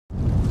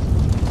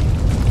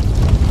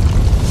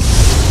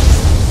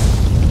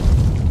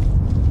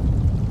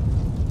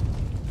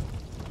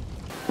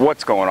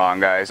What's going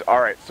on, guys?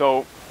 Alright,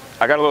 so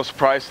I got a little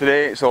surprise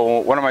today. So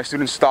one of my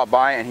students stopped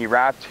by and he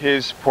wrapped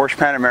his Porsche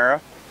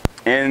Panamera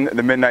in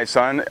the midnight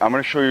sun. I'm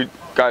going to show you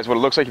guys what it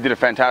looks like. He did a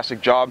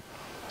fantastic job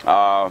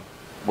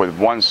with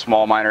one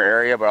small minor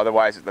area, but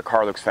otherwise the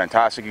car looks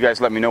fantastic. You guys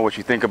let me know what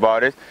you think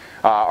about it.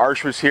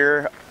 Arch was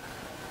here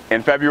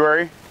in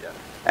February,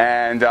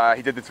 and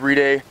he did the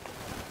 3-day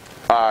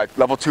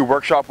level 2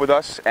 workshop with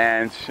us,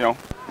 and you know,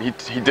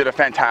 he did a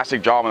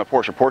fantastic job on the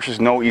Porsche. Porsche's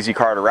no easy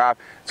car to wrap.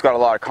 It's got a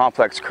lot of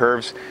complex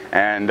curves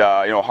and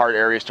you know, hard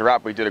areas to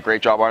wrap, but he did a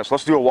great job on it. So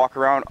let's do a walk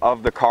around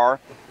of the car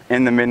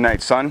in the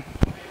midnight sun.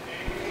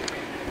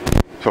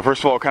 So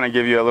first of all, I'll kind of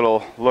give you a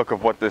little look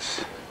of what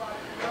this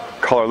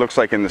color looks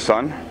like in the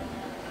sun.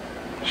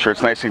 Sure,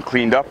 it's nice and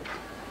cleaned up.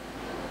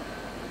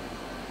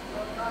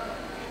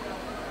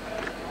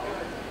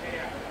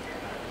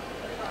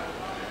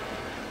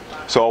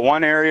 So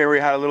one area where we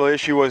had a little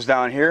issue was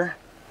down here.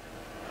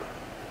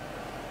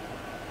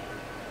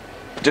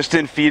 Just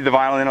didn't feed the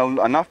vinyl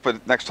in enough,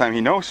 but next time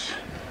he knows.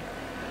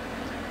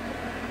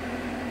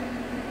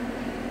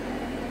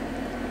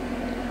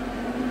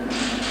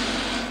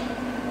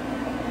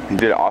 He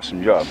did an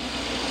awesome job.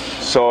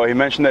 So he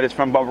mentioned that his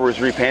front bumper was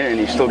repainted and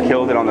he still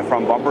killed it on the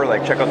front bumper.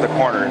 Like, check out the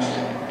corners.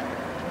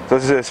 So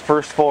this is his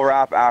first full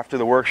wrap after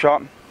the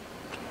workshop.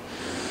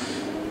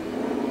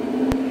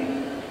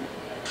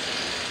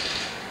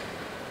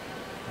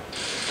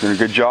 Doing a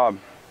good job.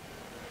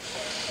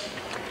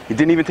 He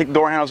didn't even take the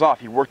door handles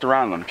off. He worked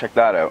around them. Check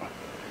that out.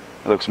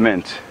 It looks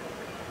mint.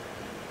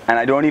 And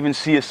I don't even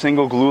see a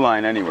single glue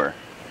line anywhere.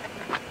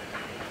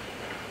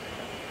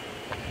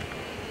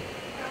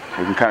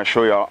 We can kind of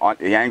show you on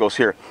the angles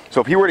here.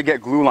 So if he were to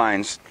get glue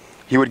lines,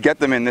 he would get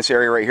them in this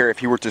area right here if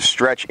he were to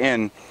stretch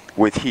in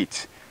with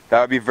heat. That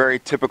would be very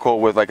typical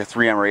with like a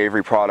 3M or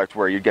Avery product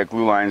where you'd get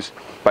glue lines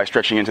by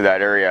stretching into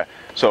that area.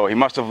 So he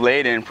must have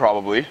laid in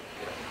probably.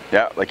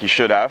 Yeah, like he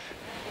should have.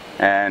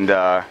 And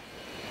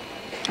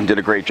did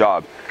a great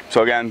job.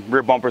 So again,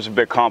 rear bumper's a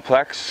bit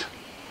complex.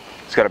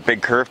 It's got a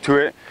big curve to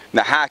it. And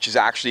the hatch is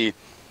actually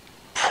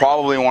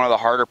probably one of the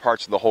harder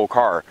parts of the whole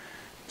car,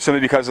 simply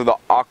because of the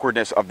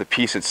awkwardness of the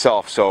piece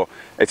itself. So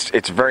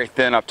it's very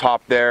thin up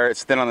top there,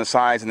 it's thin on the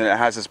sides, and then it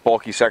has this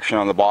bulky section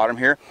on the bottom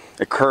here.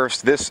 It curves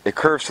to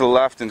the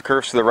left and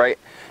curves to the right,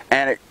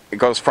 and it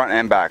goes front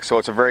and back. So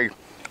it's a very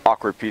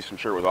awkward piece. I'm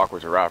sure it was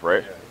awkward to wrap,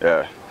 right?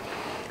 Yeah.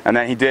 And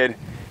then he did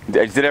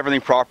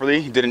everything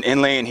properly. He did an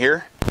inlay in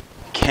here.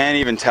 Can't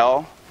even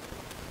tell.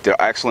 Did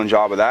an excellent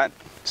job of that.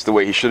 It's the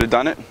way he should have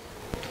done it.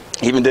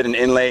 He even did an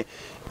inlay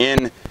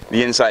in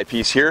the inside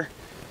piece here.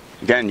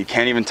 Again, you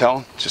can't even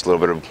tell. Just a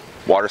little bit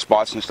of water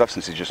spots and stuff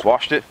since he just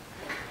washed it.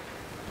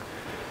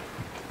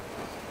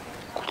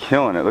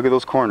 Killing it. Look at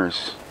those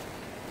corners.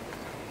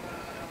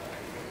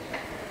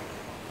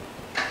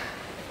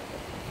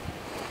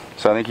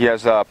 So I think he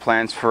has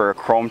plans for a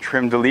chrome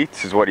trim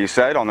delete, is what he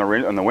said on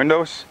the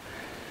windows.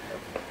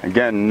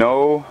 Again,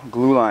 no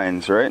glue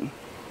lines, right?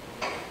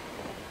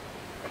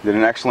 Did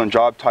an excellent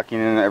job tucking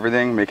in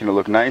everything, making it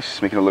look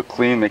nice, making it look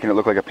clean, making it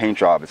look like a paint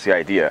job. It's the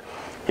idea.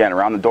 Again,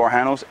 around the door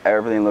handles,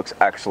 everything looks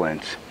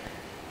excellent.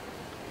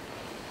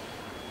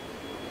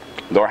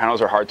 Door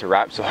handles are hard to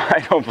wrap, so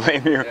I don't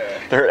blame you.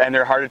 Yeah.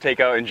 They're hard to take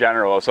out in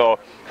general. So,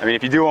 I mean,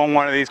 if you do own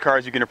one of these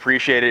cars, you can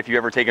appreciate it. If you've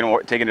ever taken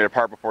it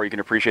apart before, you can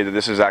appreciate that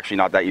this is actually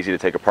not that easy to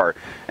take apart.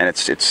 And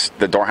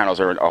the door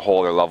handles are a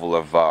whole other level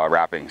of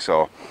wrapping.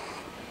 So,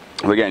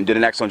 again, did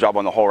an excellent job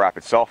on the whole wrap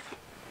itself.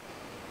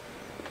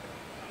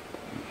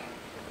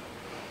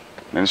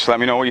 And just let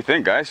me know what you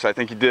think, guys. I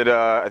think you did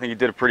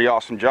a pretty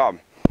awesome job.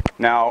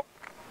 Now,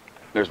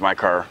 there's my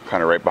car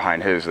kind of right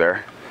behind his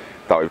there.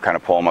 Thought we'd kind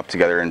of pull them up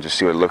together and just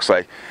see what it looks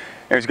like.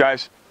 Anyways,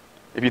 guys,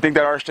 if you think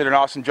that Arch did an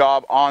awesome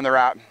job on the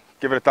wrap,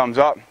 give it a thumbs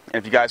up. And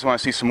if you guys want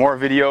to see some more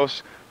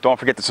videos, don't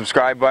forget the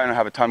subscribe button. I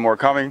have a ton more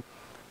coming.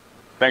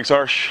 Thanks,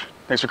 Arch.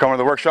 Thanks for coming to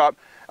the workshop.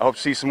 I hope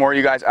to see some more of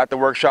you guys at the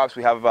workshops.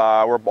 We're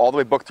all the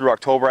way booked through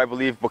October, I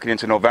believe, booking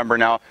into November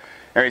now.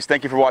 Anyways,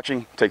 thank you for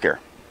watching. Take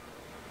care.